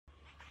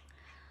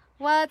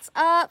What's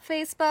up,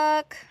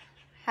 Facebook?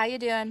 How you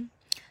doing?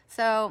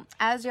 So,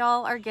 as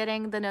y'all are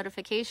getting the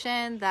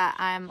notification that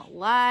I'm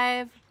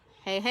live,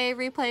 hey,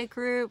 replay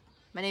group,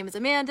 my name is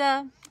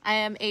Amanda. I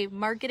am a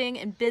marketing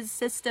and biz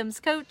systems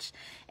coach,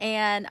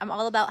 and I'm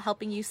all about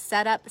helping you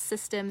set up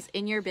systems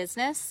in your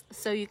business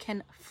so you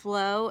can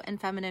flow in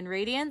feminine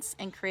radiance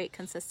and create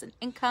consistent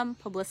income,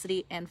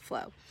 publicity, and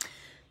flow.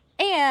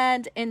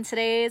 And in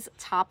today's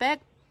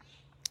topic,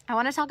 I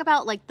want to talk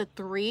about like the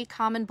 3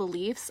 common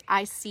beliefs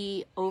I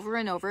see over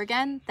and over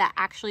again that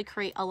actually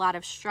create a lot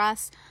of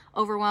stress,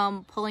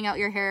 overwhelm, pulling out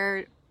your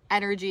hair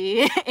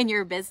energy in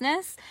your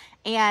business,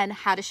 and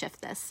how to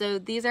shift this. So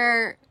these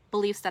are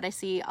beliefs that I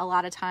see a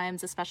lot of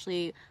times,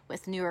 especially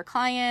with newer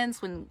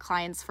clients. When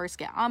clients first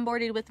get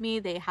onboarded with me,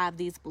 they have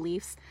these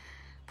beliefs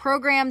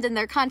programmed in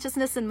their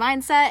consciousness and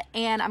mindset,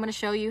 and I'm going to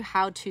show you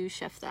how to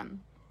shift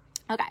them.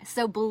 Okay,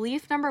 so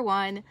belief number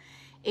 1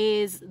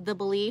 is the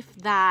belief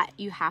that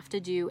you have to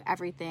do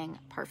everything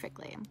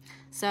perfectly.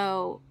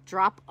 So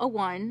drop a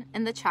 1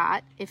 in the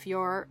chat if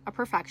you're a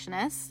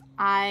perfectionist.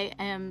 I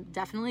am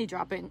definitely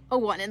dropping a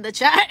 1 in the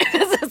chat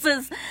because this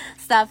is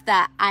stuff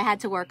that I had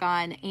to work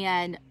on,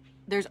 and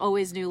there's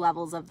always new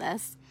levels of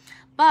this.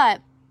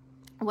 But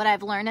what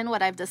I've learned and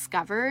what I've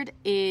discovered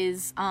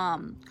is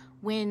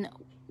when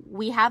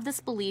we have this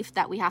belief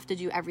that we have to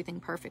do everything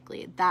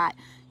perfectly, that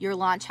your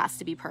launch has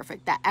to be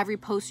perfect, that every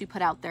post you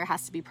put out there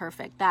has to be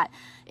perfect, that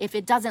if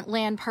it doesn't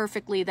land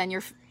perfectly, then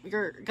you're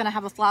going to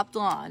have a flopped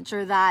launch,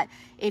 or that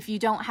if you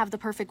don't have the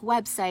perfect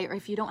website, or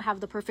if you don't have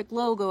the perfect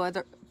logo or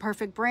the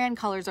perfect brand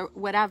colors or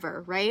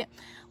whatever, right?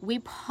 We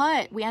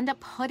end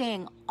up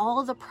putting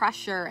all the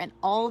pressure and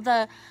all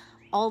the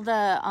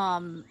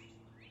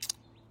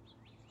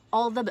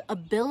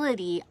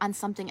ability on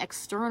something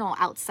external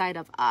outside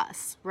of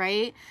us,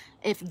 right?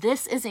 If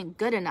this isn't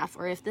good enough,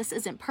 or if this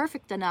isn't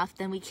perfect enough,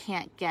 then we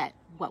can't get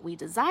what we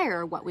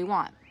desire or what we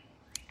want.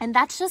 And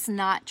that's just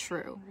not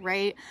true,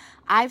 right?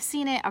 I've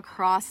seen it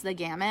across the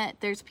gamut.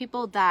 There's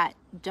people that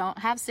don't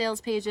have sales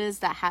pages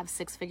that have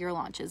 6-figure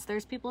launches.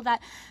 There's people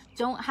that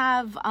don't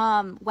have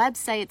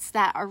websites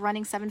that are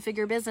running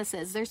 7-figure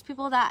businesses. There's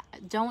people that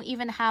don't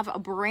even have a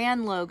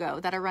brand logo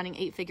that are running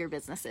 8-figure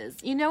businesses.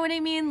 You know what I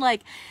mean?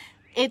 Like,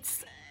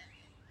 it's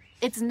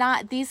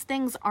not, these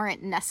things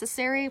aren't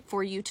necessary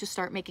for you to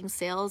start making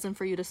sales and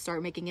for you to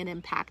start making an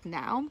impact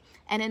now.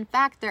 And in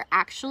fact, they're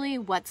actually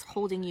what's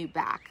holding you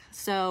back.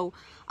 So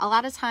a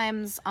lot of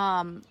times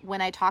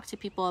when I talk to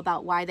people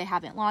about why they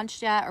haven't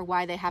launched yet, or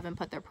why they haven't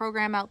put their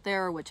program out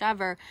there, or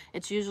whichever,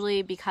 it's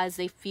usually because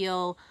they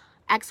feel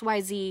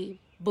XYZ,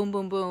 boom,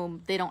 boom,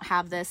 boom, they don't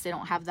have this, they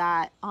don't have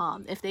that.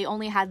 If they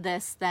only had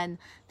this, then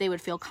they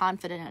would feel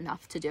confident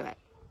enough to do it.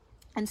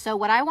 And so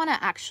what I want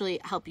to actually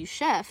help you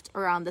shift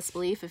around this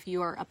belief, if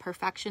you are a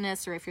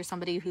perfectionist, or if you're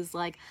somebody who's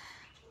like,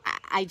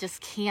 I just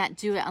can't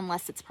do it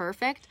unless it's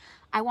perfect,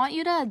 I want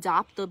you to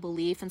adopt the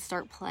belief and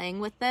start playing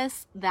with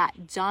this,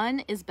 that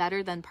done is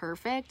better than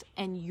perfect,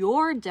 and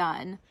your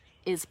done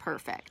is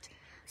perfect.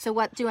 So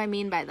what do I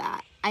mean by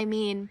that? I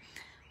mean,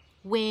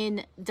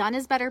 when done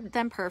is better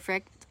than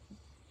perfect,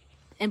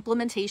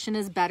 implementation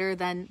is better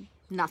than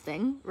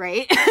nothing,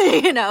 right?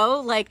 You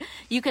know, like,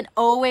 you can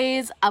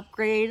always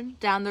upgrade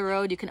down the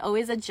road. You can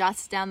always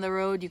adjust down the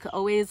road. You can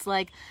always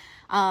like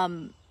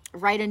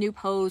write a new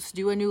post,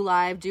 do a new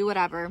live, do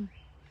whatever.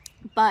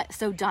 But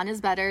so done is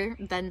better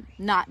than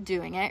not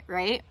doing it,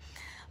 right?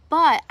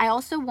 But I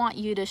also want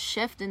you to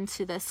shift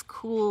into this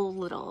cool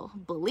little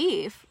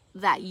belief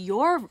that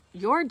your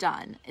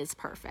done is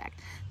perfect.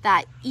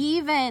 That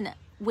even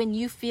when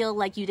you feel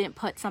like you didn't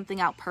put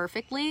something out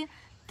perfectly,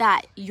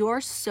 that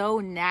you're so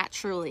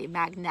naturally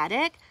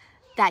magnetic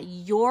that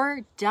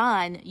you're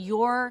done,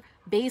 your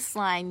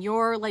baseline,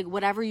 your like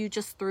whatever you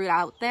just threw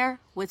out there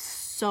was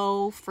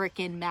so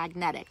freaking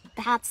magnetic.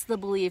 That's the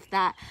belief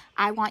that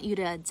I want you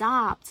to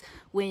adopt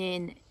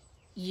when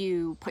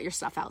you put your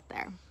stuff out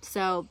there.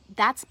 So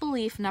that's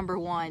belief number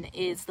 1,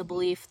 is the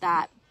belief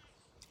that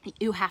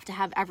you have to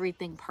have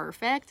everything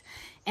perfect.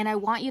 And I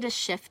want you to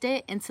shift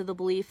it into the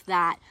belief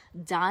that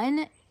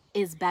done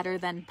is better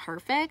than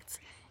perfect,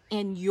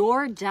 and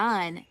your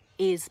done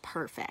is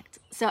perfect.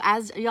 So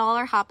as y'all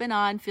are hopping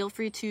on, feel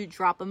free to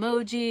drop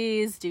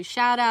emojis, do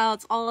shout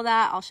outs, all of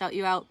that. I'll shout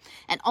you out.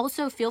 And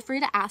also feel free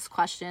to ask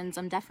questions.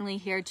 I'm definitely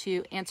here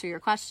to answer your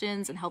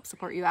questions and help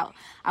support you out.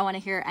 I want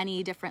to hear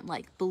any different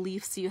like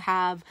beliefs you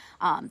have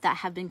that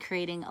have been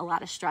creating a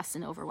lot of stress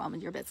and overwhelm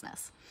in your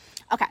business.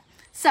 Okay,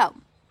 so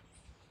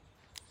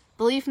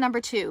belief number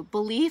 2.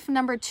 Belief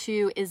number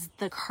 2 is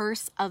the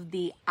curse of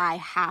the I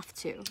have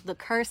to. The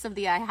curse of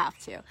the I have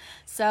to.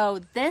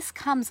 So this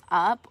comes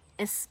up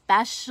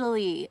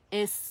especially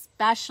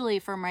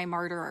for my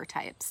martyr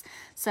types.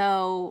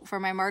 So for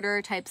my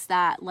martyr types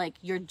that like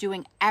you're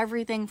doing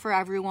everything for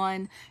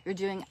everyone, you're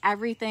doing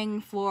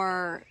everything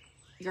for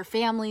your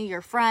family,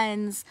 your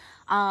friends,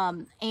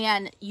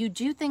 and you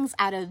do things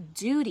out of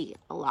duty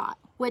a lot,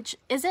 which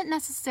isn't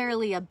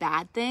necessarily a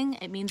bad thing.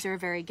 It means you're a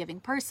very giving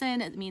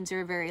person. It means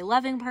you're a very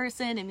loving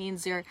person. It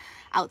means you're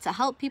out to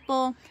help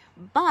people.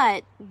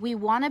 But we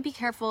want to be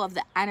careful of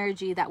the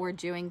energy that we're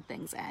doing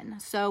things in.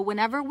 So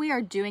whenever we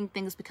are doing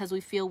things because we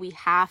feel we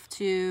have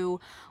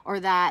to, or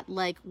that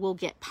like we'll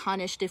get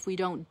punished if we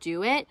don't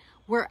do it,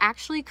 we're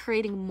actually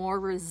creating more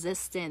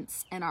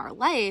resistance in our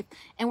life,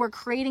 and we're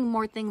creating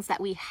more things that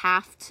we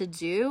have to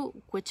do,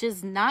 which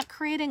is not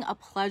creating a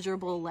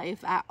pleasurable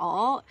life at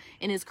all,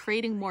 and is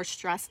creating more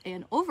stress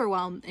and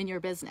overwhelm in your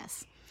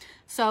business.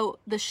 So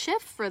the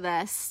shift for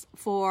this,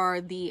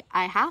 for the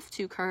I have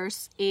to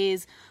curse,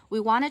 is we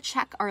want to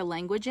check our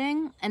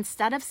languaging.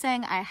 Instead of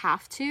saying I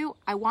have to,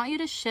 I want you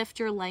to shift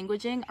your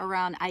languaging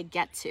around I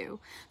get to.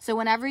 So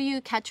whenever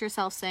you catch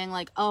yourself saying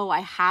like, oh,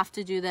 I have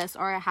to do this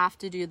or I have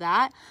to do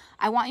that,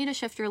 I want you to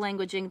shift your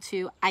languaging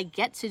to I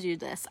get to do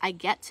this, I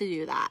get to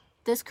do that.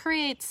 This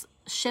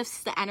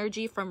shifts the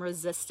energy from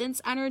resistance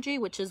energy,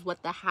 which is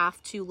what the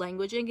have to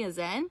languaging is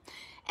in,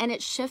 and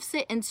it shifts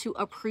it into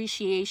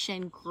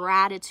appreciation,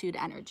 gratitude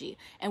energy.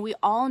 And we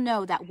all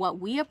know that what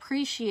we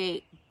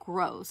appreciate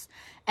grows.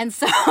 And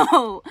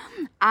so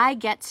I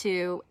get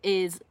to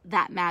is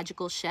that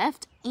magical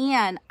shift.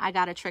 And I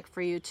got a trick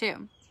for you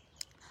too.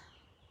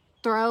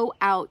 Throw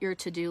out your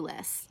to-do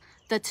list.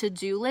 The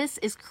to-do list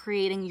is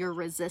creating your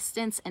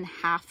resistance and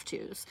have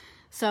to's.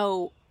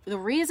 So the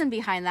reason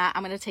behind that,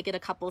 I'm going to take it a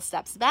couple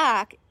steps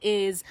back,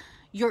 is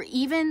you're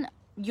in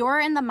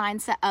the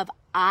mindset of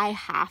I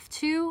have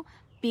to,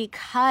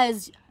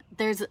 because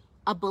there's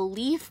a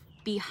belief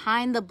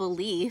behind the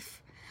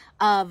belief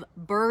of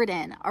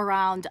burden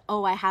around,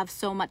 oh, I have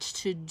so much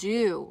to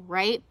do,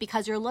 right?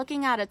 Because you're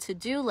looking at a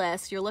to-do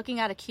list, you're looking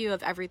at a queue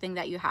of everything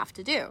that you have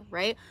to do,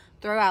 right?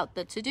 Throw out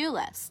the to-do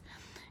list.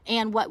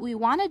 And what we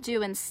want to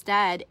do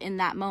instead in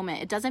that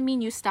moment, it doesn't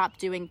mean you stop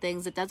doing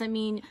things. It doesn't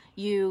mean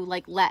you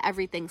like let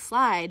everything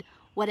slide.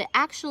 What it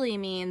actually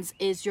means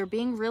is you're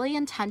being really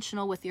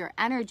intentional with your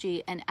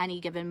energy in any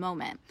given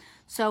moment.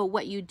 So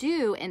what you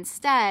do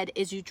instead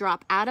is you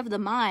drop out of the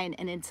mind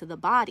and into the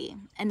body.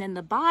 And in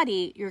the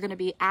body, you're going to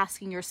be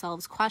asking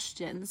yourselves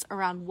questions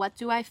around, what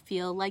do I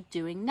feel like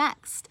doing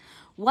next?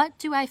 What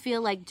do I feel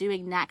like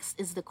doing next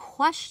is the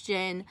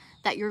question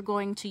that you're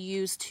going to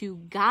use to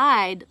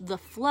guide the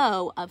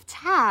flow of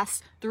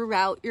tasks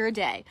throughout your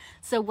day.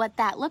 So what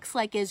that looks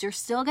like is you're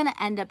still going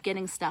to end up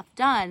getting stuff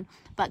done,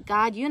 but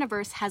God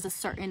Universe has a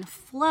certain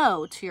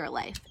flow to your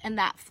life. And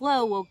that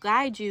flow will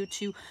guide you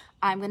to,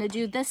 I'm going to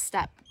do this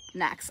step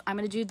next. I'm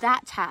going to do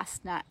that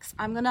task next.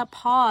 I'm going to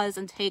pause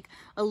and take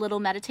a little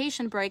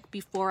meditation break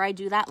before I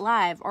do that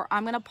live. Or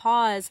I'm going to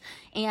pause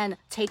and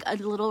take a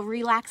little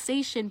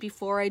relaxation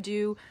before I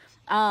do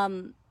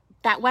that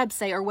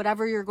website or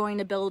whatever you're going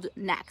to build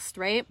next,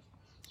 right?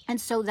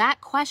 And so that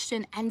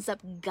question ends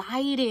up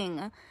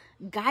guiding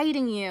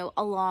you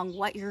along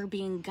what you're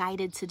being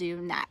guided to do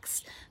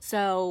next.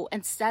 So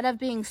instead of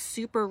being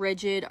super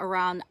rigid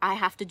around, I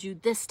have to do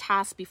this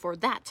task before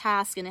that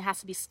task and it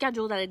has to be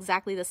scheduled at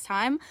exactly this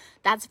time,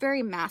 that's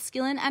very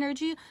masculine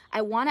energy.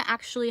 I want to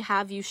actually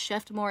have you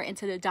shift more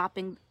into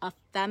adopting a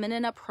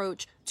feminine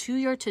approach to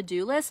your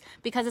to-do list,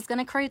 because it's going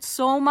to create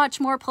so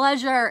much more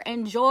pleasure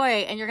and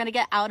joy, and you're going to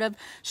get out of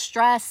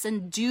stress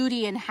and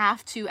duty and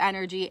have to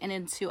energy and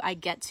into I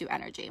get to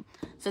energy.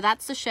 So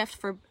that's the shift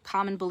for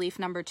common belief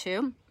number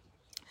 2.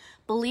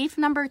 Belief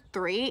number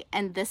 3,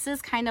 and this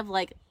is kind of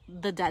like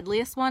the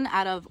deadliest one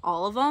out of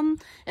all of them,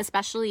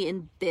 especially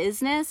in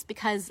business,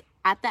 because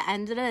at the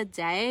end of the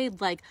day,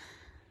 like,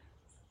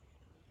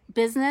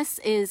 business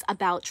is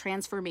about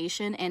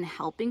transformation and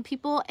helping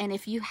people. And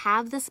if you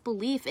have this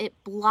belief, it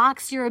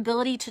blocks your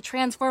ability to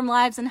transform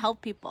lives and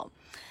help people.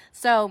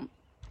 So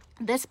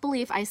this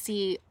belief I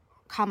see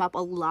come up a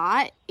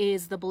lot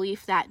is the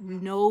belief that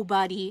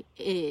nobody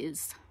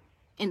is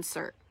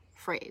insert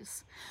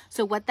phrase.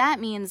 So what that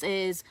means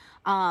is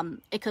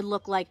it could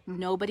look like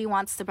nobody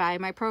wants to buy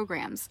my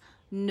programs.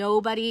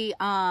 Nobody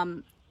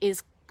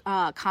is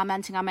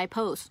commenting on my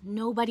posts.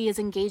 Nobody is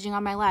engaging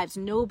on my lives.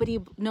 Nobody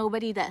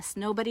this,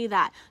 nobody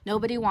that,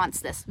 nobody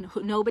wants this,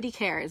 nobody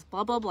cares,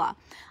 blah, blah, blah.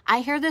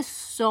 I hear this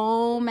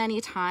so many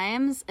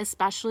times,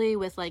 especially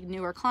with like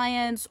newer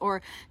clients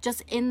or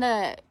just in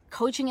the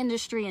coaching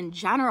industry in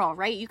general,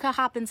 right? You could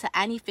hop into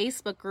any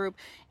Facebook group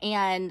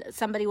and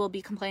somebody will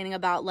be complaining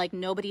about like,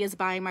 nobody is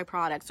buying my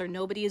products, or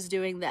nobody is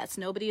doing this,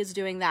 nobody is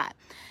doing that.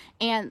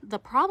 And the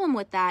problem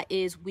with that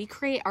is we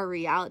create our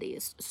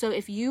realities. So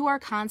if you are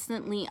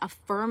constantly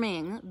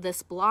affirming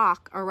this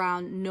block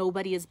around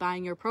nobody is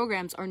buying your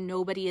programs, or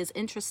nobody is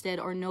interested,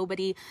 or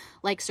nobody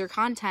likes your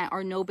content,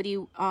 or nobody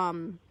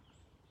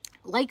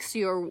likes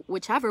you, or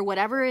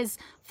whatever is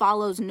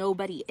follows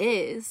nobody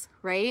is,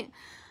 right?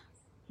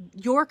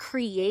 You're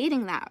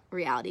creating that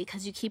reality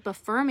because you keep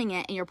affirming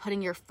it and you're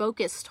putting your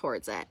focus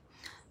towards it.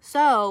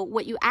 So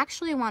what you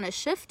actually want to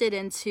shift it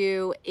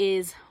into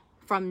is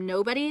from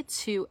nobody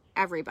to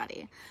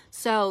everybody.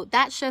 So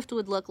that shift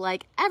would look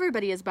like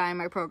everybody is buying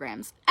my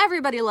programs.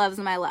 Everybody loves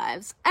my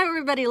lives.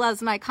 Everybody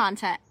loves my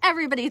content.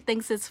 Everybody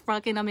thinks it's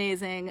fucking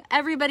amazing.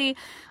 Everybody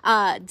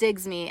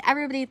digs me.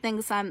 Everybody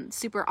thinks I'm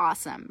super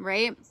awesome,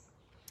 right?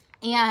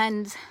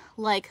 And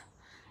like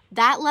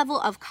that level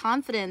of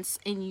confidence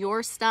in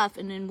your stuff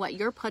and in what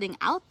you're putting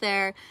out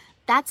there,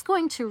 that's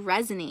going to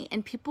resonate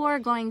and people are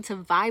going to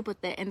vibe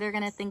with it and they're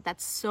going to think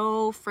that's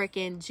so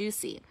freaking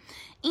juicy.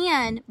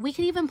 And we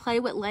could even play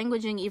with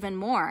languaging even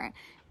more.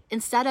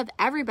 Instead of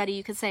everybody,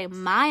 you could say,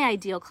 my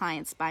ideal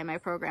clients buy my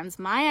programs.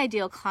 My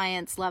ideal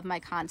clients love my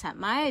content.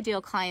 My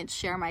ideal clients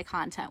share my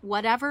content.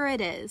 Whatever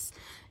it is,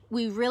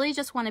 we really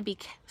just want to be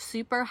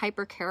super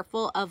hyper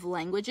careful of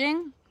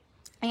languaging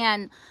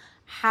and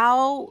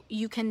how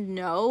you can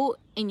know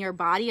in your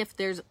body if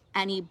there's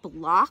any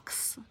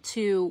blocks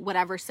to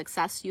whatever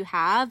success you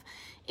have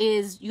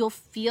is you'll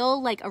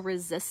feel like a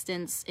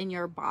resistance in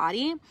your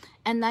body.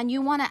 And then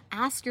you want to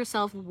ask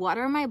yourself, what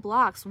are my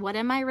blocks? What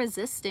am I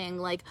resisting?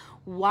 Like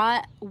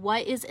what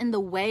is in the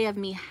way of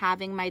me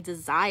having my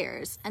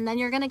desires? And then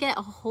you're going to get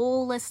a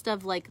whole list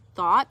of like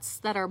thoughts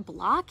that are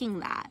blocking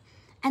that.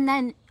 And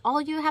then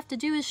all you have to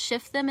do is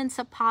shift them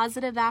into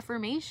positive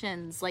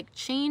affirmations, like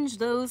change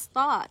those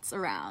thoughts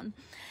around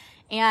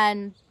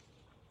and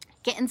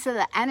get into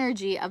the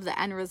energy of the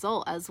end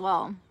result as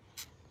well.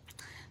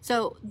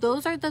 So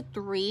those are the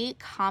 3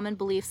 common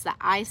beliefs that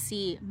I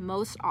see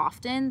most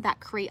often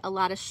that create a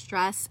lot of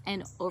stress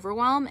and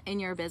overwhelm in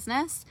your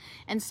business.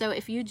 And so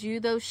if you do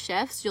those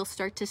shifts, you'll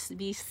start to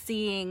be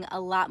seeing a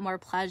lot more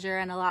pleasure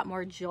and a lot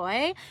more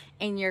joy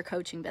in your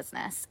coaching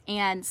business.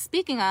 And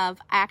speaking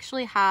of, I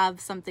actually have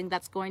something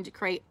that's going to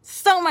create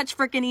so much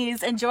freaking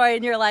ease and joy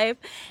in your life.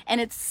 And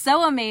it's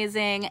so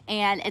amazing.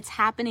 And it's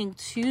happening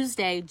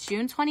Tuesday,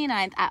 June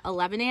 29th at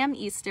 11 a.m.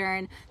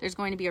 Eastern. There's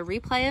going to be a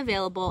replay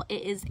available.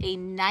 It is a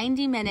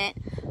 90-minute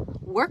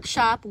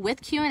workshop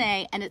with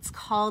Q&A, and it's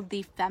called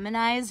the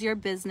Feminize Your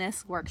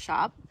Business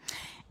Workshop.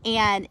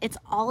 And it's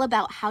all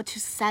about how to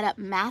set up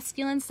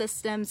masculine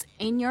systems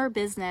in your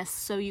business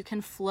so you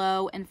can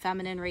flow in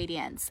feminine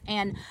radiance.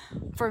 And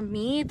for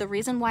me, the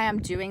reason why I'm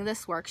doing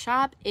this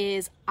workshop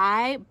is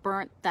I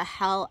burnt the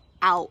hell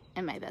out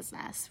in my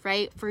business,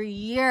 right? For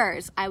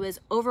years, I was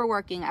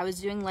overworking. I was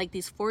doing like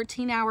these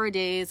 14-hour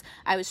days.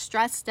 I was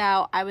stressed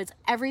out. I was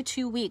every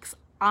 2 weeks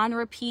on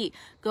repeat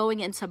going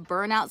into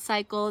burnout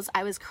cycles.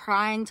 I was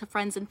crying to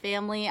friends and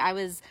family. I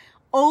was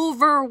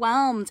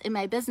overwhelmed in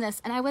my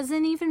business and I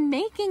wasn't even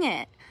making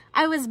it.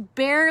 I was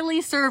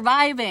barely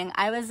surviving.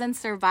 I was in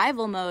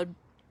survival mode.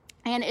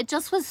 And it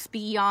just was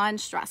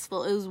beyond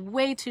stressful. It was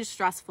way too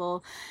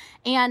stressful.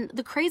 And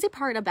the crazy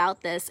part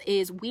about this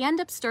is we end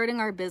up starting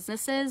our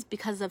businesses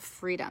because of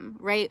freedom,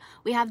 right?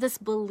 We have this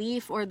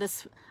belief or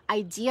this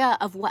idea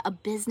of what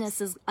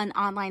an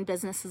online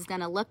business is going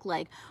to look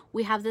like.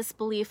 We have this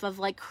belief of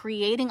like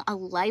creating a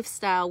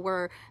lifestyle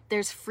where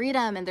there's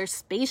freedom and there's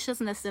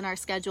spaciousness in our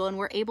schedule and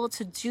we're able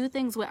to do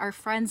things with our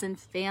friends and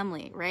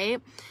family,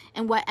 right?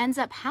 And what ends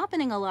up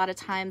happening a lot of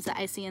times that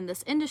I see in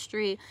this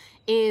industry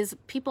is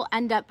people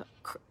end up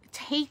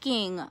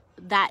taking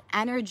that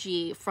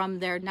energy from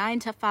their 9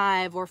 to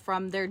 5 or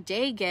from their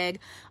day gig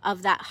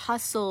of that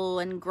hustle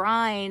and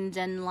grind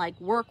and like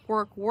work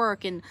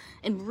and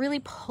really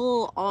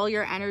pull all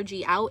your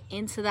energy out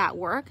into that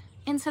work,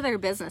 into their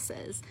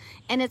businesses.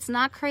 And it's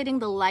not creating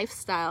the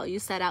lifestyle you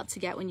set out to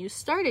get when you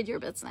started your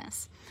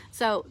business.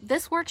 So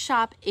this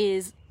workshop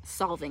is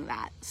solving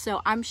that.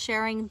 So I'm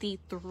sharing the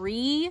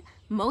 3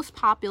 most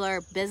popular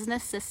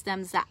business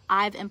systems that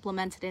I've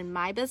implemented in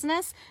my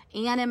business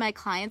and in my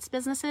clients'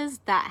 businesses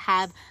that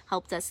have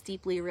helped us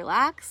deeply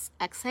relax,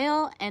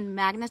 exhale, and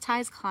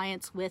magnetize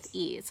clients with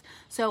ease.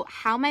 So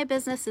how my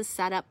business is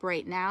set up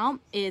right now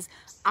is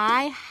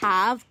I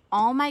have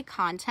all my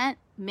content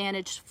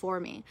managed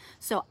for me.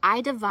 So I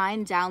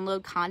divine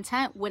download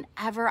content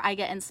whenever I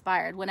get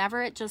inspired,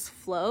 whenever it just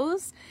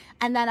flows.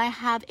 And then I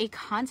have a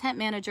content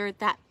manager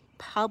that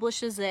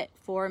publishes it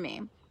for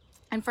me.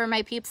 And for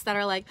my peeps that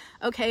are like,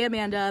 okay,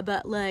 Amanda,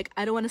 but like,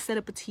 I don't want to set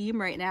up a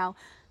team right now.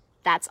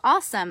 That's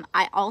awesome.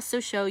 I also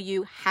show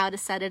you how to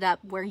set it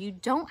up where you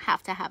don't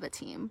have to have a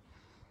team.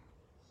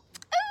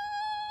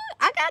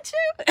 I got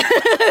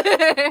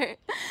you.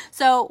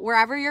 So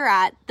wherever you're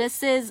at,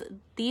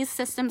 these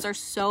systems are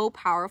so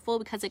powerful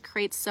because it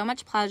creates so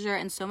much pleasure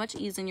and so much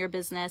ease in your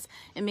business.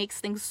 It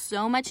makes things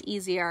so much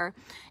easier.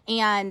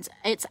 And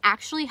it's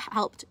actually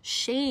helped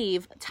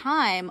shave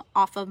time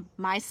off of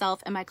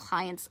myself and my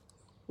clients'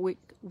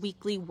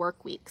 weekly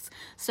work weeks.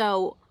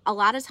 So a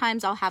lot of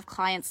times I'll have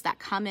clients that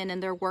come in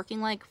and they're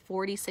working like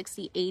 40,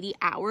 60, 80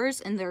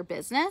 hours in their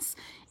business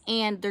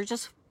and they're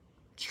just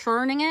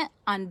churning it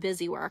on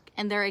busy work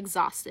and they're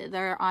exhausted.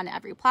 They're on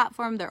every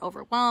platform. They're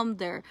overwhelmed.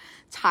 They're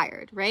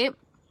tired, right?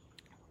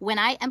 When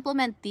I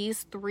implement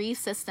these 3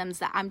 systems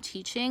that I'm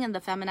teaching in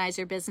the Feminize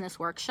Your Business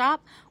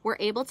workshop, we're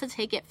able to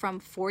take it from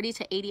 40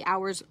 to 80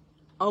 hours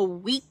a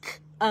week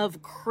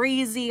of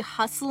crazy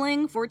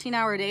hustling,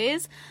 14-hour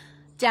days,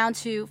 down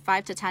to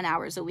 5 to 10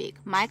 hours a week.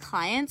 My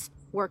clients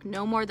work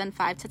no more than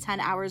 5 to 10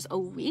 hours a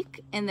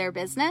week in their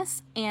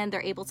business, and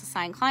they're able to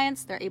sign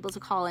clients, they're able to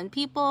call in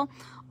people,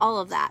 all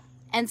of that.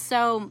 And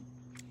so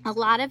a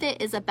lot of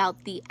it is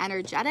about the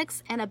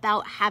energetics and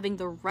about having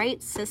the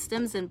right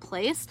systems in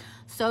place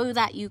so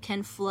that you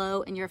can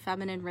flow in your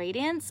feminine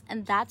radiance.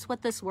 And that's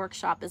what this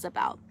workshop is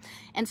about.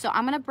 And so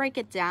I'm going to break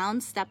it down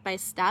step by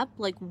step,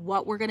 like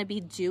what we're going to be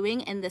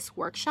doing in this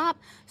workshop,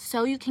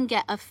 so you can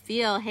get a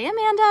feel. Hey,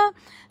 Amanda.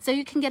 So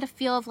you can get a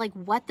feel of like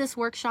what this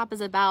workshop is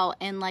about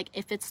and like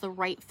if it's the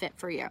right fit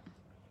for you.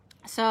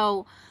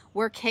 So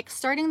we're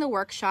kickstarting the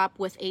workshop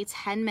with a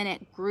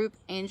 10-minute group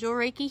Angel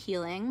Reiki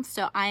healing.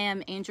 So I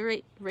am Angel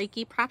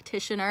Reiki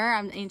practitioner.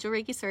 I'm Angel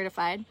Reiki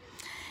certified.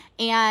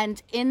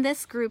 And in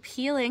this group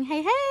healing,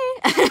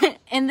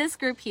 in this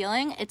group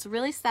healing, it's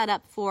really set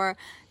up for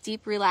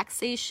deep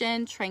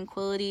relaxation,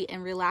 tranquility,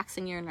 and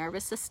relaxing your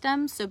nervous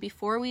system. So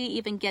before we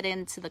even get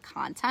into the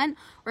content,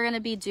 we're going to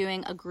be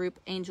doing a group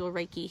Angel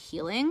Reiki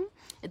healing.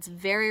 It's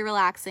very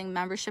relaxing.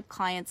 Membership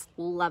clients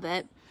love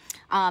it.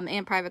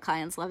 And private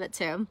clients love it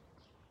too.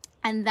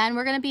 And then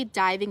we're going to be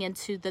diving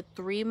into the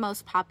 3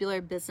 most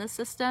popular business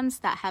systems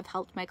that have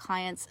helped my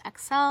clients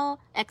exhale,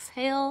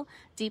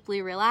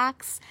 deeply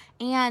relax,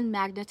 and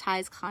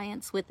magnetize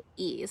clients with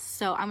ease.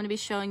 So I'm going to be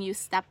showing you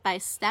step by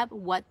step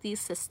what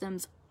these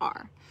systems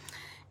are.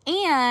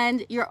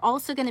 And you're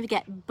also going to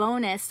get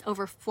bonus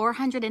over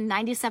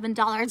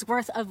 $497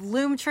 worth of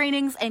Loom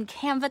trainings and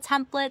Canva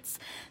templates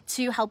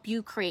to help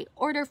you create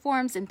order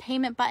forms and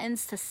payment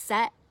buttons to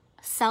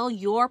sell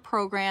your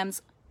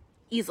programs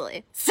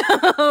easily.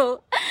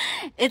 So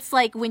it's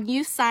like when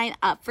you sign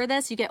up for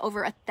this, you get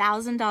over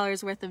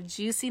 $1,000 worth of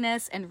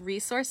juiciness and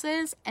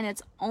resources, and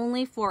it's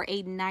only for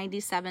a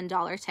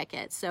 $97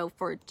 ticket. So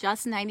for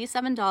just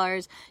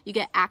 $97, you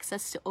get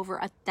access to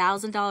over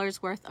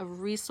 $1,000 worth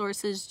of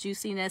resources,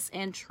 juiciness,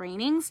 and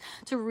trainings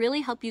to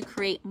really help you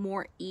create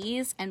more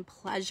ease and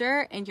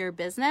pleasure in your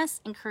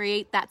business and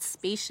create that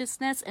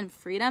spaciousness and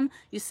freedom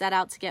you set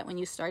out to get when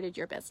you started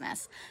your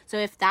business. So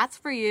if that's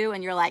for you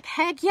and you're like,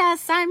 heck yes,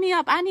 sign me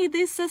up, I need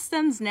these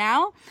systems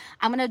now,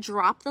 I'm going to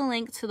drop the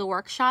link to the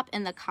workshop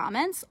in the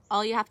comments.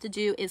 All you have to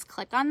do is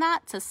click on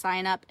that to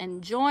sign up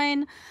and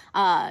join.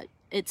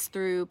 It's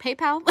through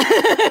PayPal.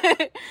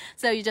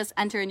 So you just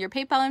enter in your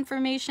PayPal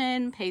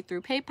information, pay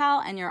through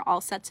PayPal, and you're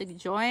all set to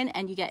join,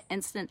 and you get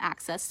instant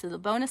access to the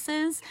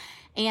bonuses.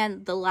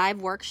 And the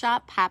live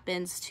workshop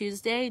happens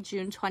Tuesday,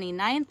 June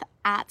 29th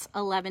at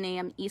 11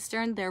 a.m.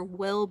 Eastern. There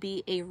will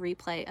be a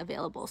replay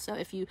available. So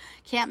if you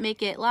can't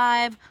make it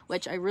live,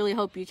 which I really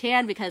hope you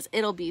can because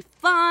it'll be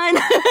fun,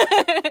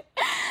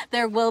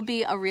 there will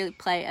be a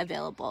replay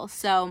available.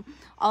 So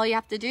all you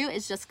have to do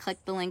is just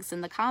click the links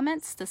in the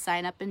comments to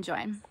sign up and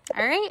join.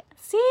 All right,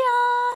 see ya.